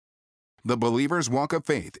The Believer's Walk of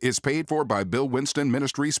Faith is paid for by Bill Winston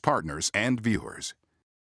Ministries partners and viewers.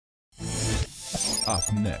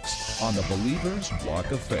 Up next on the Believer's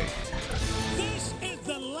Walk of Faith. This is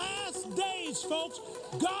the last days, folks.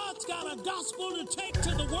 God's got a gospel to take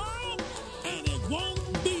to the world, and it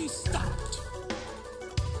won't be stopped.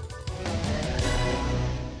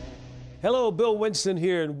 Hello, Bill Winston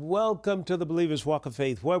here, and welcome to the Believer's Walk of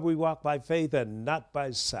Faith, where we walk by faith and not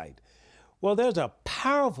by sight. Well, there's a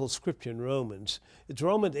powerful scripture in Romans. It's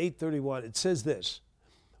Romans 8:31. It says this,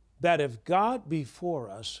 that if God be for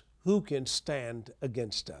us, who can stand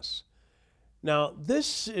against us? Now,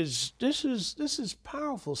 this is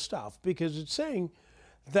powerful stuff, because it's saying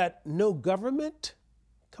that no government,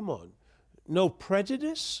 no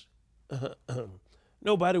prejudice,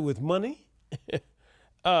 nobody with money,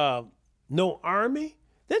 no army.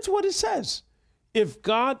 That's what it says. If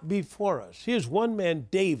God be for us. Here's one man,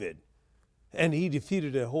 David, and he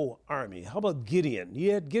defeated a whole army. How about Gideon? He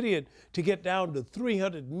had Gideon to get down to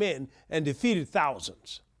 300 men and defeated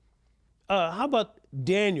thousands. How about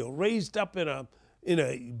Daniel, raised up in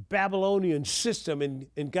a Babylonian system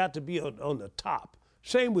and got to be on the top?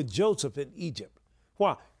 Same with Joseph in Egypt.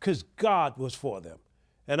 Why? Because God was for them.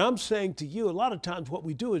 And I'm saying to you, a lot of times what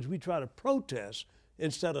we do is we try to protest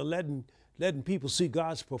instead of letting people see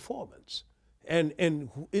God's performance. And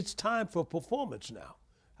it's time for performance now.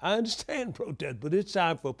 I understand protest, but it's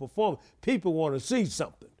time for performance. People want to see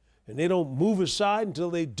something, and they don't move aside until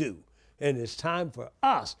they do. And it's time for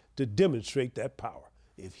us to demonstrate that power.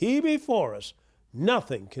 If he be for us,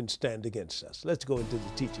 nothing can stand against us. Let's go into the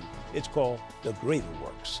teaching. It's called The Greater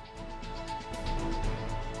Works.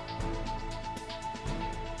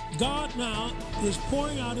 God now is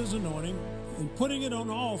pouring out his anointing and putting it on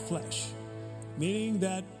all flesh, meaning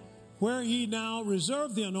that where he now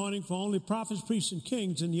reserved the anointing for only prophets, priests, and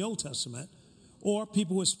kings in the Old Testament, or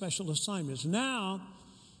people with special assignments, now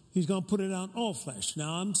he's going to put it on all flesh.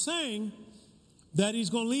 Now I'm saying that he's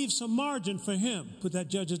going to leave some margin for him. Put that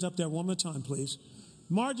Judges up there one more time, please.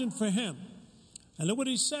 Margin for him. And look what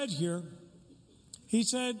he said here. He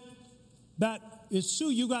said that it's true,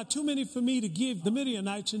 you got too many for me to give the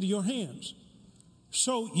Midianites into your hands.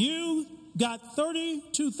 So you got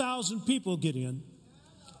 32,000 people, Gideon,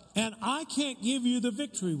 and I can't give you the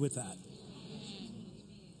victory with that.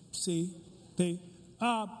 See,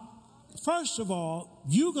 first of all,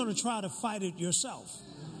 you're going to try to fight it yourself.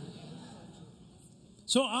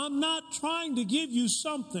 So I'm not trying to give you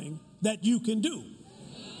something that you can do.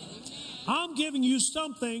 I'm giving you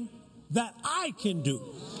something that I can do.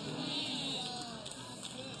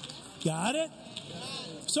 Got it?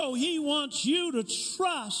 So he wants you to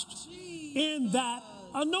trust in that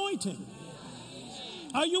anointing.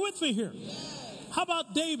 Are you with me here? How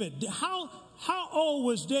about David? How old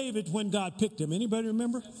was David when God picked him? Anybody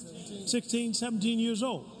remember? 16, 17 years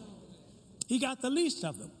old. He got the least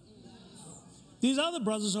of them. These other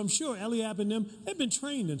brothers, I'm sure, Eliab and them, they've been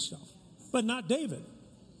trained and stuff, but not David.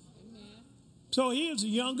 So he is the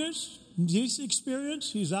youngest, he's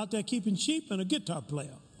experienced, he's out there keeping sheep and a guitar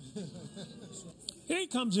player. Here he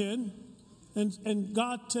comes in, and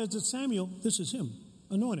God says to Samuel, this is him,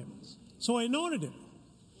 anoint him. So he anointed him.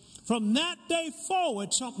 From that day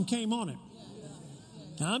forward, something came on him.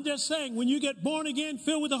 Now, I'm just saying, when you get born again,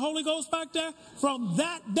 filled with the Holy Ghost back there, from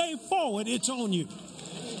that day forward, it's on you.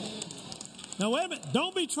 Now, wait a minute.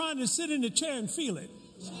 Don't be trying to sit in the chair and feel it,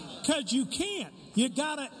 because you can't. You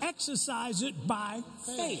got to exercise it by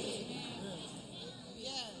faith.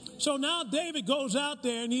 So now David goes out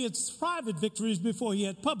there and he has private victories before he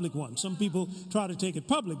had public ones. Some people try to take it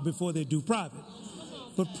public before they do private.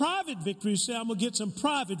 But private victories say, I'm going to get some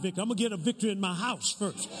private victory. I'm going to get a victory in my house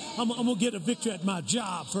first. I'm going to get a victory at my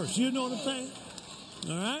job first. You know what I'm saying?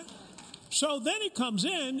 All right? So then he comes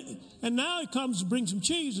in, and now he comes to bring some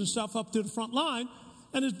cheese and stuff up to the front line,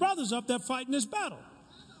 and his brother's up there fighting this battle.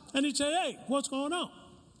 And he'd say, hey, what's going on?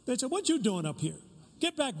 They said, what you doing up here?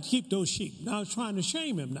 Get back and keep those sheep. Now he's trying to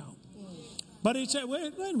shame him now. But he said,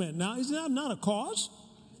 wait a minute now. He's not a cause.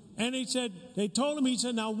 And he said, they told him, he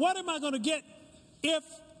said, now what am I going to get if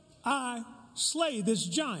I slay this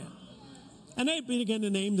giant? And they began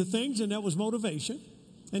to name the things, and that was motivation.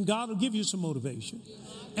 And God will give you some motivation.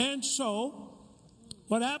 And so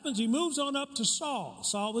what happens, he moves on up to Saul.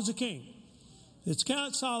 Saul was a king. It's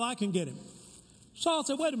Saul, I can get him. Saul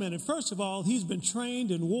said, wait a minute. First of all, he's been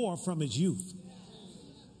trained in war from his youth.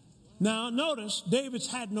 Now, notice, David's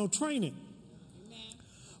had no training.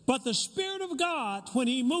 But the Spirit of God, when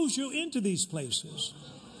he moves you into these places,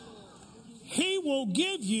 he will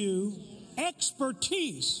give you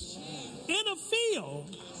expertise in a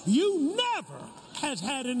field you never has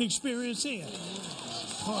had an experience in.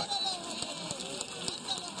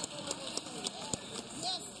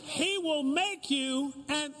 will make you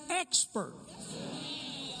an expert.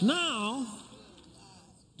 Now,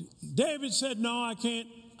 David said, no, I can't.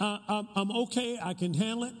 I'm okay. I can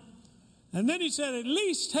handle it. And then he said, at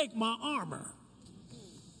least take my armor.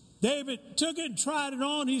 David took it and tried it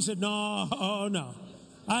on. He said, no,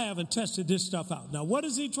 I haven't tested this stuff out. Now, what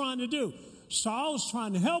is he trying to do? Saul's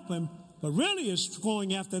trying to help him, but really is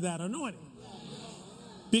going after that anointing.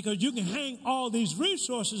 Because you can hang all these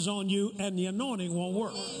resources on you and the anointing won't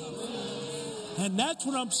work. And that's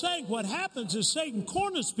what I'm saying. What happens is Satan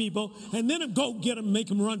corners people and then he'll go get them, make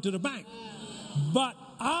them run to the bank. But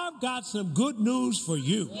I've got some good news for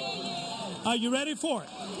you. Are you ready for it?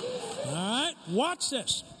 All right, watch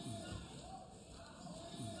this.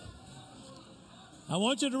 I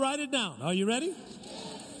want you to write it down. Are you ready?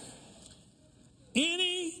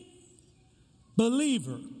 Any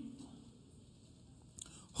believer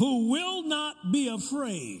who will not be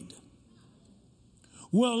afraid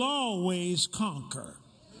will always conquer.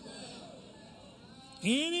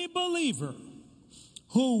 Any believer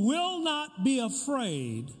who will not be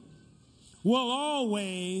afraid will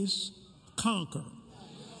always conquer.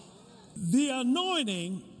 The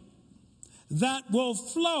anointing that will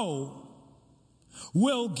flow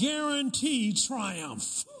will guarantee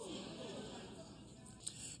triumph.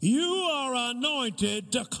 You are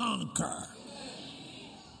anointed to conquer.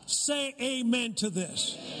 Say amen to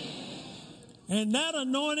this. And that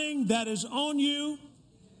anointing that is on you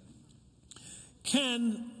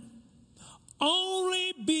can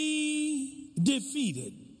only be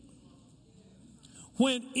defeated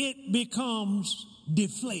when it becomes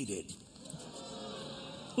deflated.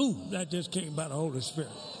 Ooh, that just came by the Holy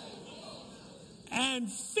Spirit.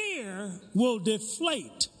 And fear will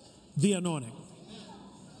deflate the anointing.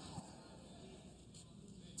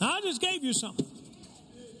 I just gave you something.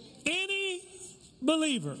 Any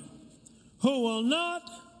believer who will not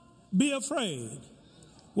be afraid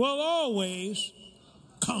will always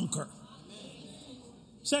conquer.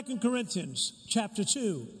 2 Corinthians chapter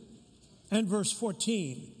 2 and verse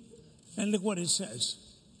 14. And look what it says.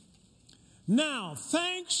 Now,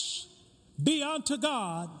 thanks be unto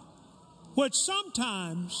God, which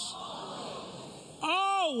sometimes,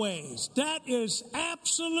 always, that is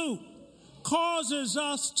absolute, causes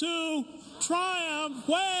us to triumph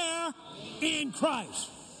where? In Christ.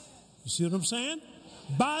 You see what I'm saying?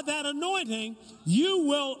 By that anointing, you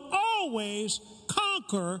will always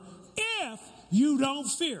conquer if you don't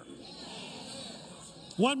fear.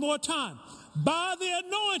 One more time. By the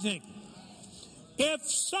anointing, if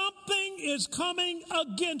something is coming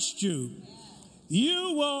against you,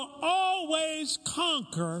 you will always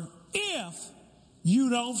conquer if you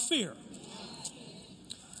don't fear.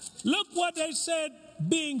 Look what they said,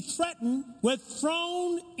 being threatened with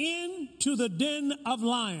thrown into the den of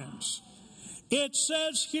lions. It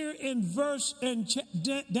says here in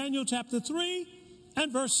Daniel chapter 3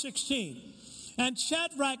 and verse 16. And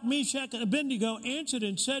Shadrach, Meshach, and Abednego answered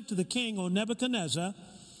and said to the king, O Nebuchadnezzar,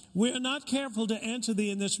 we are not careful to answer thee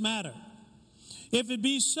in this matter. If it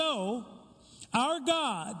be so, our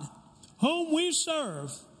God, whom we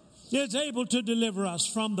serve, is able to deliver us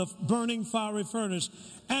from the burning fiery furnace,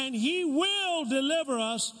 and he will deliver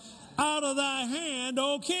us out of thy hand,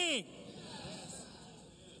 O king.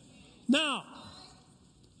 Now,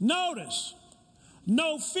 notice,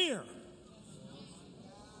 no fear.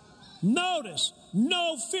 Notice,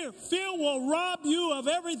 no fear. Fear will rob you of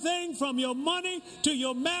everything from your money to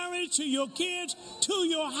your marriage to your kids to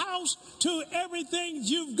your house to everything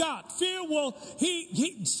you've got. Fear will,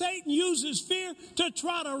 Satan uses fear to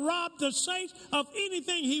try to rob the saints of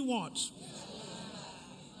anything he wants.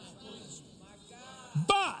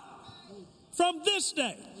 But from this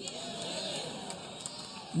day,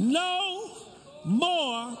 no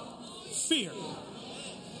more fear.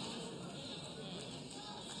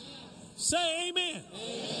 Say amen.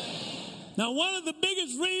 Now, one of the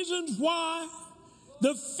biggest reasons why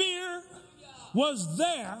the fear was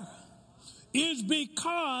there is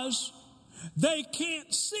because they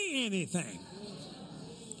can't see anything.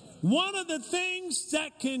 One of the things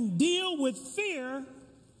that can deal with fear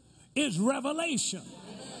is revelation.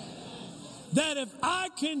 That if I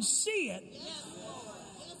can see it,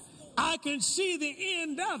 I can see the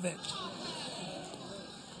end of it.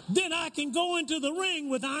 Then I can go into the ring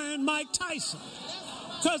with Iron Mike Tyson.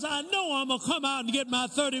 Because I know I'm going to come out and get my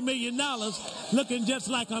 $30 million looking just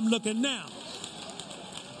like I'm looking now.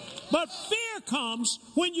 But fear comes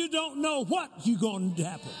when you don't know what you're going to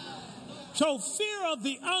happen. So fear of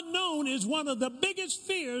the unknown is one of the biggest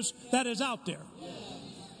fears that is out there.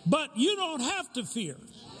 But you don't have to fear.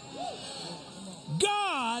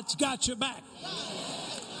 God's got your back.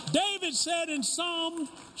 David said in Psalm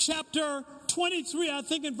chapter 23, I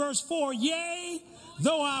think in verse 4, yea,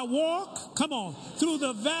 though I walk, come on, through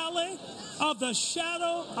the valley of the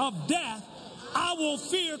shadow of death, I will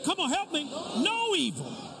fear, come on, help me, no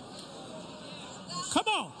evil. Come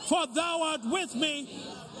on, for thou art with me,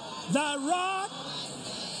 thy rod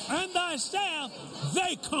and thy staff,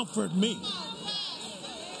 they comfort me.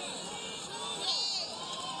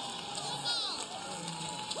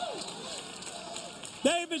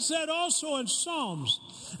 David said also in Psalms,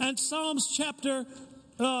 and Psalms chapter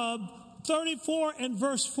 34 and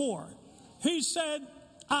verse 4, he said,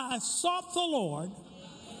 I sought the Lord,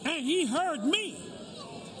 and he heard me,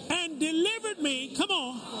 and delivered me, come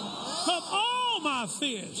on, from all my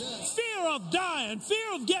fears. Fear of dying,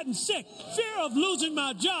 fear of getting sick, fear of losing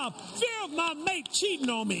my job, fear of my mate cheating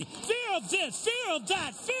on me, fear of this, fear of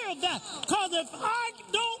that, fear of that. Because if I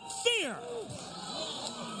don't fear,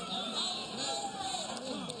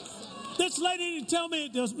 this lady tell me,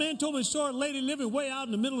 this man told me a story, a lady living way out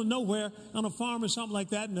in the middle of nowhere on a farm or something like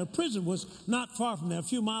that, and the prison was not far from there, a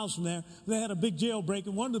few miles from there. They had a big jailbreak,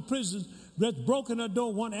 and one of the prisoners broke in her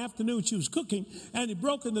door one afternoon. She was cooking, and he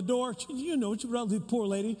broke in the door. She's a relatively poor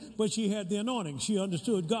lady, but she had the anointing. She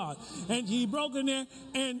understood God. And he broke in there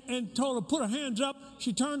and told her to put her hands up.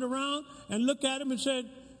 She turned around and looked at him and said,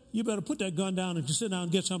 you better put that gun down and just sit down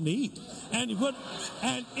and get something to eat. And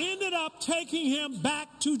ended up taking him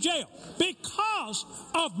back to jail because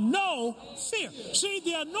of no fear. See,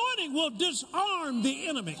 the anointing will disarm the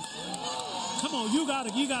enemy. Come on, you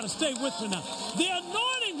gotta stay with me now. The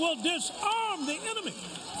anointing will disarm the enemy.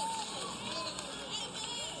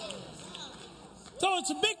 So it's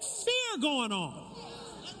a big fear going on.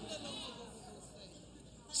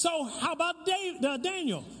 So how about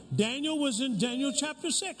Daniel? Daniel was in Daniel chapter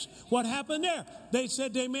 6. What happened there? They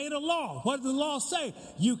said they made a law. What did the law say?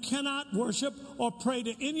 You cannot worship or pray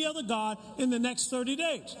to any other God in the next 30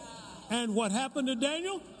 days. And what happened to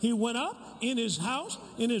Daniel? He went up in his house,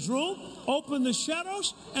 in his room, opened the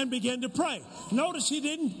shutters, and began to pray. Notice he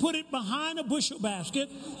didn't put it behind a bushel basket.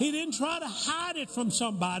 He didn't try to hide it from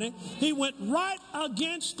somebody. He went right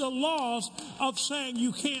against the laws of saying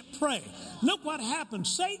you can't pray. Look what happened.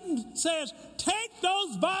 Satan says, take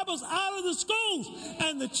those Bibles out of the schools.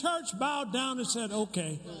 And the church bowed down and said,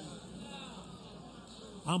 okay.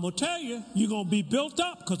 I'm going to tell you, you're going to be built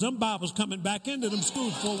up because them Bibles coming back into them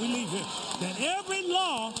schools before we leave here. That every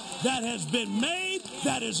law that has been made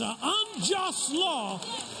that is an unjust law,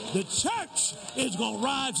 the church is going to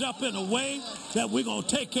rise up in a way that we're going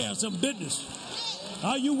to take care of some business.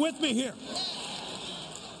 Are you with me here?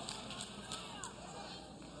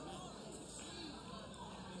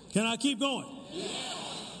 Can I keep going?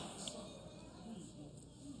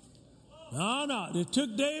 No. They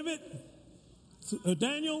took Daniel,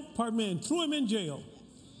 and threw him in jail.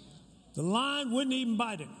 The lion wouldn't even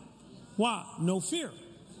bite him. Why? No fear.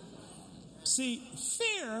 See,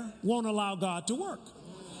 fear won't allow God to work.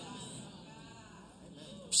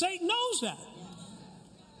 Satan knows that.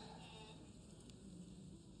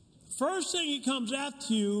 First thing he comes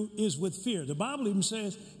after you is with fear. The Bible even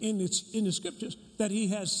says in the scriptures that he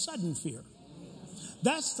has sudden fear.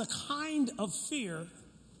 That's the kind of fear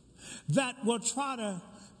that will try to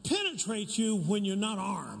penetrate you when you're not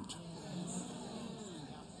armed.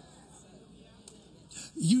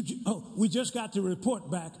 We just got the report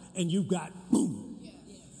back and you got boom.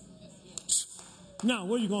 Now,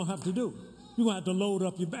 what are you going to have to do? You're going to have to load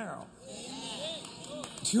up your barrel.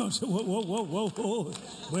 You're going to say, whoa.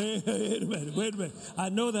 Wait a minute. I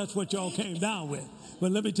know that's what y'all came down with,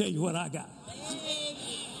 but let me tell you what I got.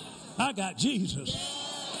 I got Jesus.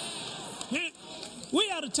 We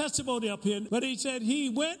had a testimony up here, but he said he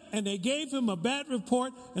went and they gave him a bad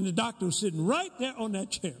report and the doctor was sitting right there on that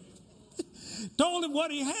chair. Told him what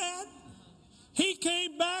he had. He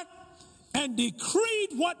came back and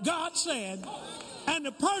decreed what God said, and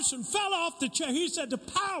the person fell off the chair. He said the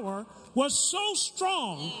power was so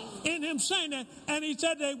strong in him saying that, and he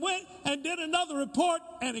said they went and did another report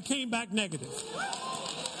and it came back negative.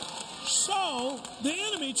 So the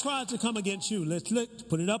enemy tried to come against you. Let's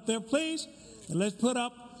put it up there, please. And let's put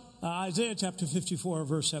up Isaiah chapter 54,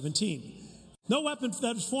 verse 17. No weapon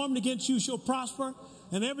that is formed against you shall prosper,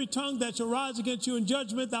 and every tongue that shall rise against you in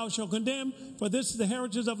judgment thou shalt condemn. For this is the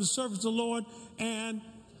heritage of the servants of the Lord, and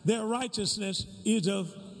their righteousness is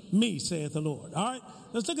of me, saith the Lord. All right?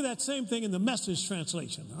 Let's look at that same thing in the Message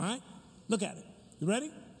translation. All right? Look at it. You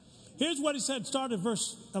ready? Here's what he said. Start at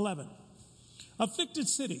verse 11. Afflicted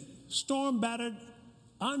city, storm battered,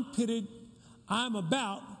 unpitied, I'm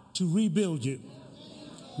about to rebuild you.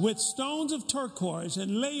 with stones of turquoise,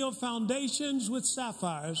 and lay your foundations with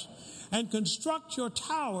sapphires, and construct your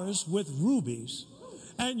towers with rubies,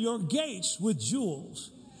 and your gates with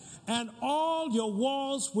jewels, and all your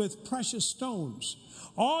walls with precious stones.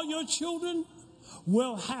 All your children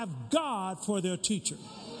will have God for their teacher.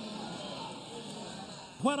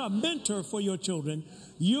 What a mentor for your children.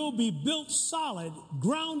 You'll be built solid,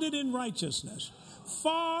 grounded in righteousness,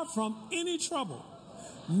 far from any trouble.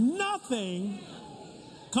 Nothing,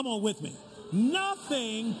 come on with me,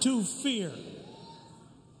 nothing to fear.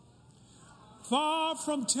 Far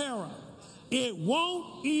from terror. It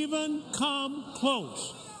won't even come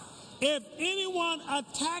close. If anyone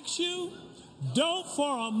attacks you, don't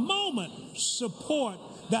for a moment support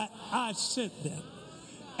that I sent them.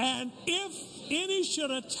 And if any should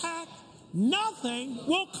attack, nothing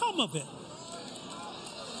will come of it.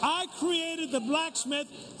 I created the blacksmith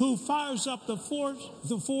who fires up the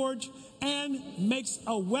forge and makes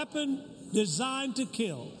a weapon designed to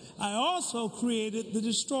kill. I also created the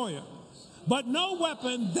destroyer. But no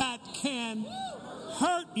weapon that can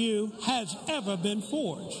hurt you has ever been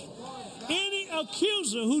forged. Any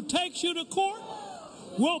accuser who takes you to court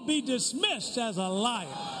will be dismissed as a liar.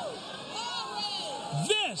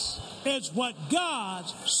 This is what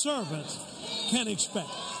God's servants can expect.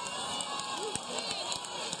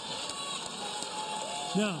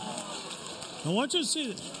 Now, I want you to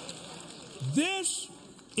see this. This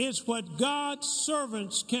is what God's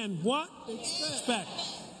servants can what? Expect.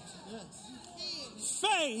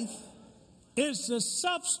 Faith is the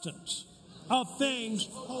substance of things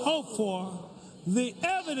hoped for, the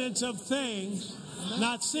evidence of things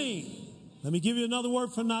not seen. Let me give you another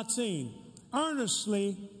word for not seen.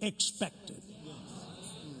 Earnestly expected.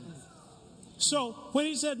 So when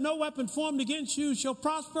he said no weapon formed against you shall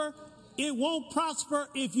prosper, it won't prosper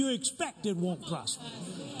if you expect it won't prosper.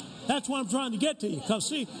 That's what I'm trying to get to you. Because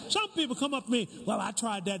see, some people come up to me, well, I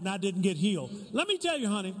tried that and I didn't get healed. Let me tell you,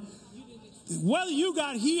 honey, whether you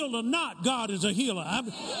got healed or not, God is a healer.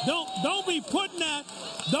 Don't be putting that,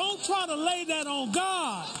 don't try to lay that on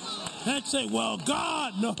God and say, well,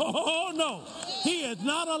 God, no. He is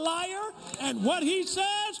not a liar, and what he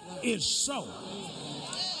says is so.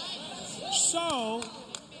 So,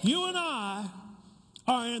 you and I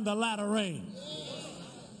are in the latter rain.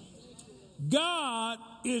 God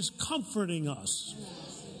is comforting us.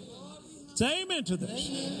 Say amen to this.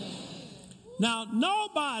 Now,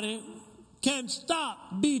 nobody can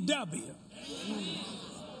stop BW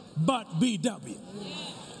but BW.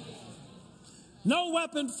 No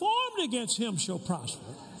weapon formed against him shall prosper.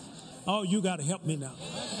 Oh, you got to help me now.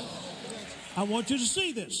 I want you to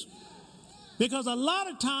see this. Because a lot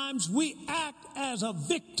of times we act as a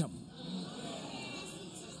victim.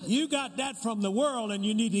 You got that from the world and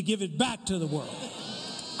you need to give it back to the world.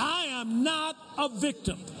 I am not a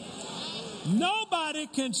victim. Nobody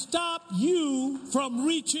can stop you from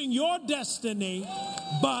reaching your destiny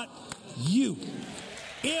but you.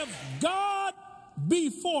 If God be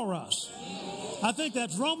for us, I think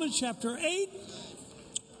that's Romans chapter 8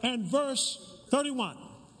 and verse 31.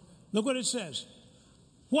 Look what it says.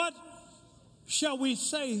 What shall we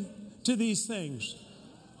say to these things?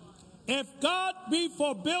 If God be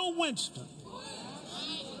for Bill Winston.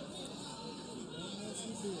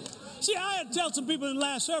 See, I had to tell some people in the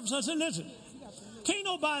last service, I said, listen, can't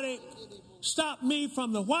nobody stop me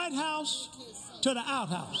from the White House to the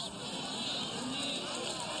outhouse.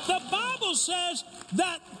 The Bible says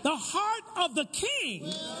that the heart of the king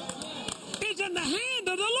is in the hand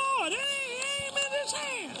of the Lord. It ain't in his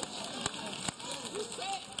hand.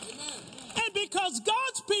 And because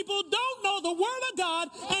God's people don't know the Word of God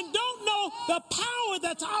and don't know the power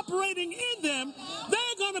that's operating in them,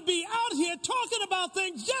 they're going to be out here talking about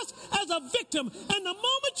things just as a victim. And the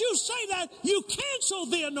moment you say that, you cancel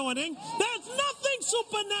the anointing. There's nothing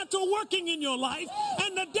supernatural working in your life.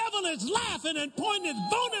 And the devil is laughing and pointing his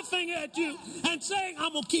bony finger at you and saying,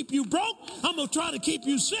 I'm going to keep you broke. I'm going to try to keep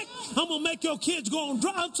you sick. I'm going to make your kids go on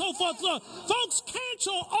drugs and so forth. So, folks,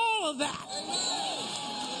 cancel all of that.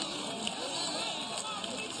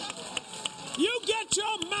 You get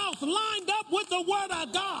your mouth lined up with the Word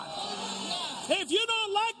of God. If you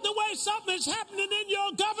don't like the way something is happening in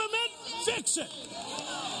your government, fix it.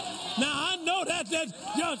 Now, I know that just,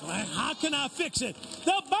 how can I fix it?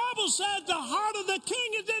 The Bible says the heart of the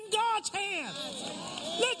king is in God's God's hand.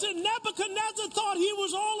 Listen, Nebuchadnezzar thought he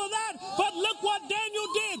was all of that, but look what Daniel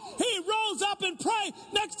did. He rose up and prayed.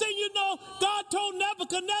 Next thing you know, God told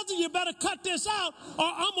Nebuchadnezzar, you better cut this out or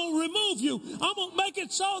I'm going to remove you. I'm going to make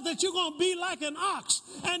it so that you're going to be like an ox.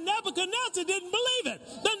 And Nebuchadnezzar didn't believe it.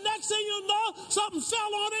 The next thing you know, something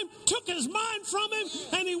fell on him, took his mind from him,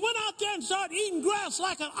 and he went out there and started eating grass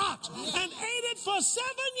like an ox and ate it for 7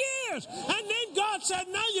 years. And then God said,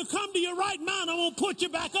 now you come to your right mind, I'm going to put you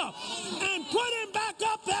back up. And put him back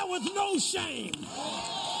up there with no shame.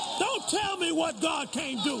 Don't tell me what God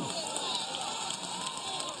can't do.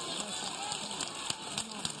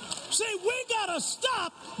 See, we got to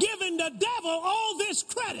stop giving the devil all this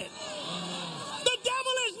credit. The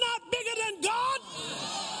devil is not bigger than God.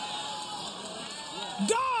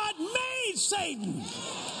 God made Satan.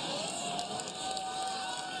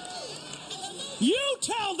 You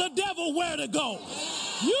tell the devil where to go.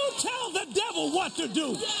 You tell the devil what to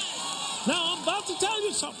do. Now, I'm about to tell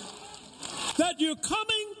you something. That you're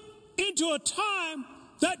coming into a time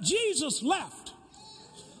that Jesus left.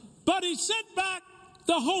 But he sent back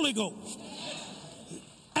the Holy Ghost.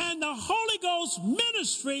 And the Holy Ghost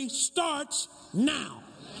ministry starts now.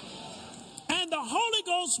 And the Holy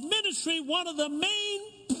Ghost ministry, one of the main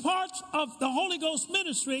parts of the Holy Ghost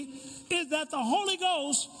ministry is that the Holy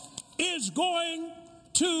Ghost is going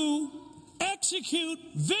to execute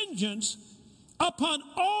vengeance upon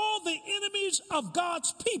all the enemies of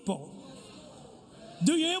God's people.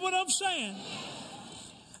 Do you hear what I'm saying?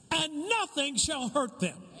 And nothing shall hurt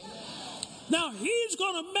them. Now, he's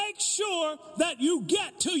going to make sure that you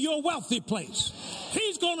get to your wealthy place.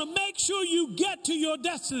 He's going to make sure you get to your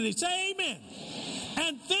destiny. Say amen.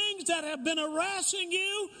 And things that have been harassing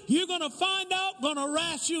you, you're going to find out going to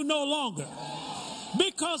harass you no longer.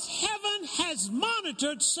 Because heaven has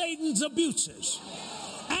monitored Satan's abuses.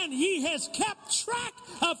 And he has kept track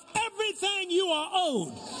of everything you are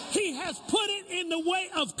owed. He has put it in the way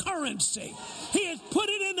of currency. He has put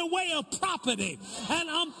it in the way of property. And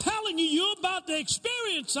I'm telling you, you're about to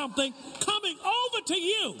experience something coming over to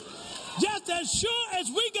you. Just as sure as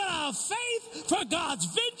we get our faith for God's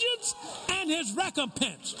vengeance and his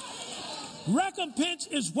recompense. Recompense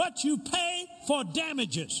is what you pay for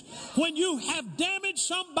damages. When you have damaged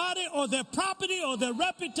somebody or their property or their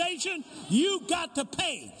reputation, you got to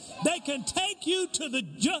pay. They can take you to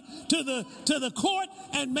the court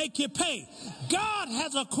and make you pay. God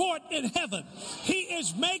has a court in heaven. He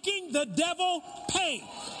is making the devil pay.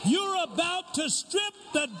 You're about to strip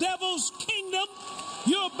the devil's kingdom.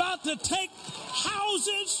 You're about to take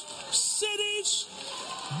houses, cities,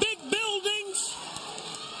 big buildings.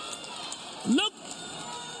 Look,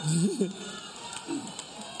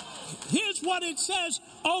 here's what it says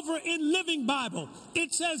over in Living Bible.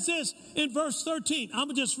 It says this in verse 13. I'm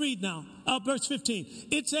going to just read now, verse 15.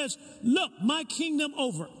 It says, look, my kingdom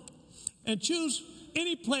over. And choose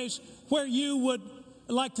any place where you would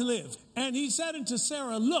like to live. And he said unto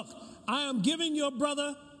Sarah, look, I am giving your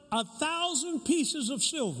brother 1,000 pieces of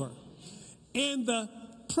silver in the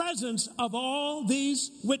presence of all these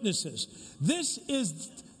witnesses. This is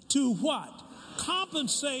to what?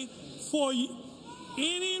 Compensate for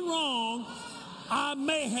any wrong I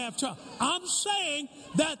may have done. I'm saying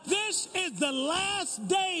that this is the last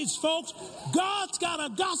days, folks. God's got a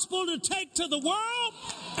gospel to take to the world,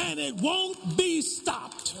 and it won't be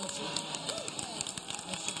stopped.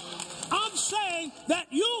 I'm saying that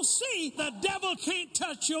you'll see the devil can't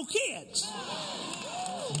touch your kids.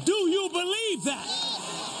 Do you believe that?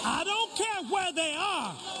 I don't care where they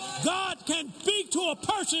are. God can speak to a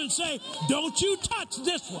person and say, don't you touch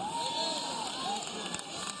this one.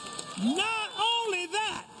 Not only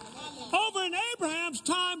that, over in Abraham's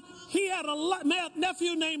time, he had a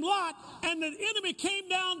nephew named Lot, and the enemy came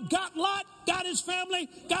down, got Lot, got his family,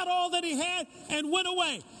 got all that he had, and went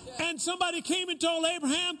away. And somebody came and told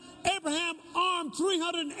Abraham. Abraham armed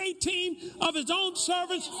 318 of his own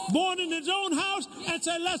servants, born in his own house, and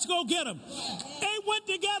said, let's go get them. They went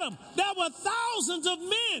to get them. There were thousands of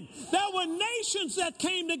men. There were nations that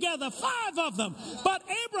came together, 5 of them. But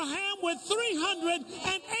Abraham with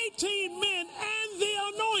 318 men and the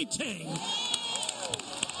anointing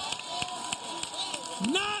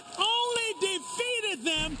not only defeated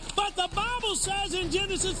them, but the Bible says in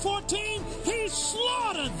Genesis 14, he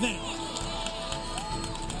slaughtered them.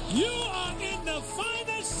 You are in the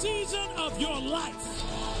finest season of your life.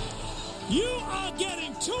 You are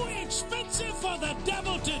getting too expensive for the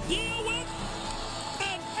devil to deal with,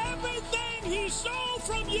 and everything he stole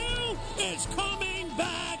from you is coming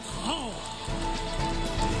back home.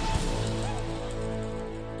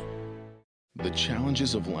 The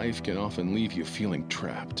challenges of life can often leave you feeling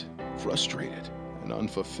trapped, frustrated, and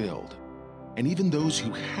unfulfilled. And even those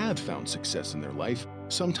who have found success in their life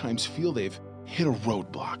sometimes feel they've hit a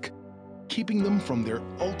roadblock, keeping them from their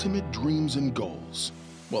ultimate dreams and goals.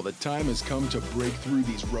 Well, the time has come to break through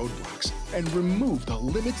these roadblocks and remove the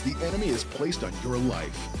limits the enemy has placed on your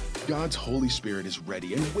life. God's Holy Spirit is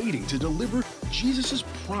ready and waiting to deliver Jesus'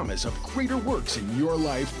 promise of greater works in your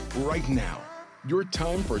life right now. Your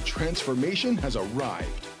time for transformation has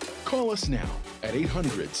arrived. Call us now at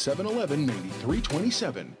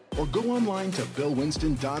 800-711-9327 or go online to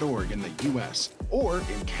billwinston.org in the U.S. Or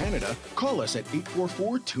in Canada, call us at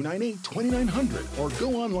 844-298-2900 or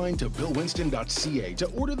go online to billwinston.ca to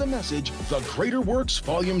order the message, The Greater Works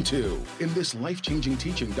Volume 2. In this life-changing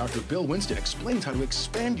teaching, Dr. Bill Winston explains how to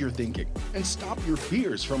expand your thinking and stop your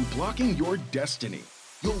fears from blocking your destiny.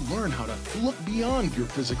 You'll learn how to look beyond your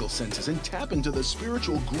physical senses and tap into the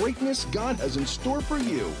spiritual greatness God has in store for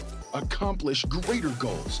you. Accomplish greater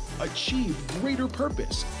goals, achieve greater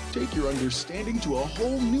purpose, take your understanding to a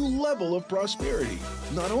whole new level of prosperity,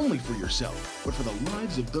 not only for yourself, but for the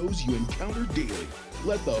lives of those you encounter daily.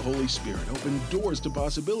 Let the Holy Spirit open doors to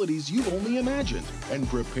possibilities you've only imagined and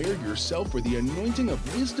prepare yourself for the anointing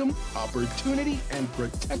of wisdom, opportunity, and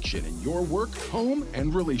protection in your work, home,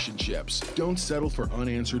 and relationships. Don't settle for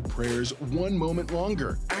unanswered prayers one moment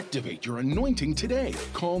longer. Activate your anointing today.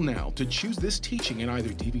 Call now to choose this teaching in either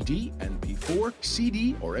DVD, MP4,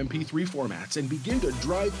 CD, or MP3 formats and begin to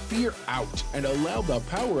drive fear out and allow the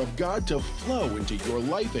power of God to flow into your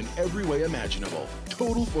life in every way imaginable.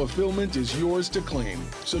 Total fulfillment is yours to claim.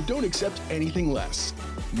 So don't accept anything less.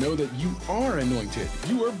 Know that you are anointed,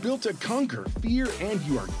 you are built to conquer fear, and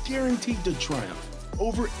you are guaranteed to triumph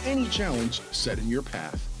over any challenge set in your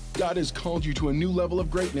path. God has called you to a new level of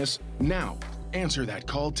greatness. Now, answer that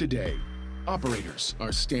call today. Operators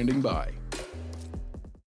are standing by.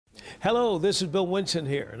 Hello, this is Bill Winston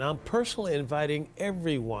here, and I'm personally inviting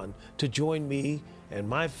everyone to join me and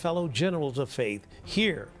my fellow generals of faith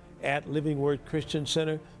here at Living Word Christian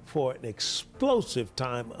Center for an explosive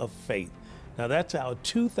time of faith. Now, that's our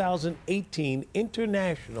 2018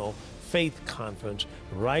 International Faith Conference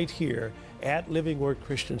right here at Living Word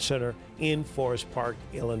Christian Center in Forest Park,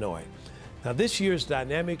 Illinois. Now, this year's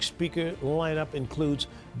dynamic speaker lineup includes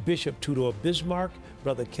Bishop Tudor Bismarck,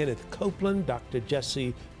 Brother Kenneth Copeland, Dr.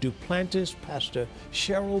 Jesse Duplantis, Pastor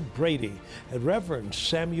Cheryl Brady, and Reverend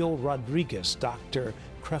Samuel Rodriguez, Dr.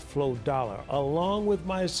 Creflo Dollar, along with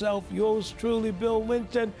myself, yours truly, Bill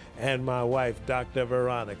Winston, and my wife, Dr.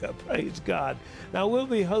 Veronica. Praise God. Now, we'll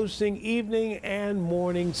be hosting evening and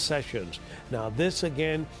morning sessions. Now, this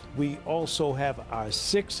again, we also have our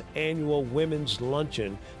 6th annual Women's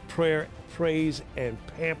Luncheon, Prayer, Praise, and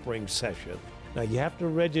Pampering session. Now, you have to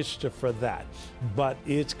register for that, but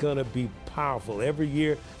it's going to be powerful. Every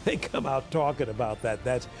year, they come out talking about that.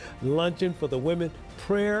 That's Luncheon for the Women,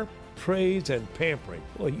 Prayer, Praise, and Pampering.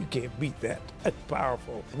 Well, you can't beat that. That's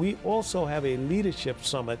powerful. We also have a leadership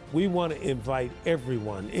summit. We want to invite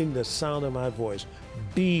everyone in the sound of my voice.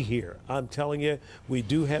 Be here. I'm telling you, we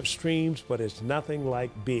do have streams, but it's nothing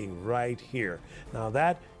like being right here. Now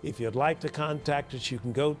that, if you'd like to contact us, you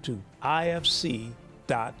can go to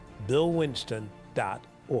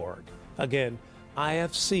ifc.billwinston.org. Again,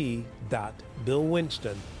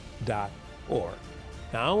 ifc.billwinston.org.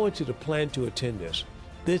 Now I want you to plan to attend this.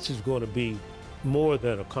 This is going to be more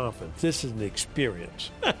than a conference. This is an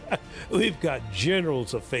experience. We've got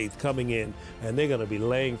generals of faith coming in, and they're going to be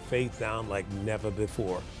laying faith down like never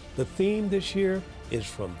before. The theme this year is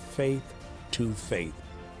From Faith to Faith.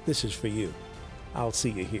 This is for you. I'll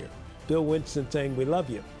see you here. Bill Winston saying we love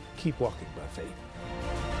you. Keep walking by faith.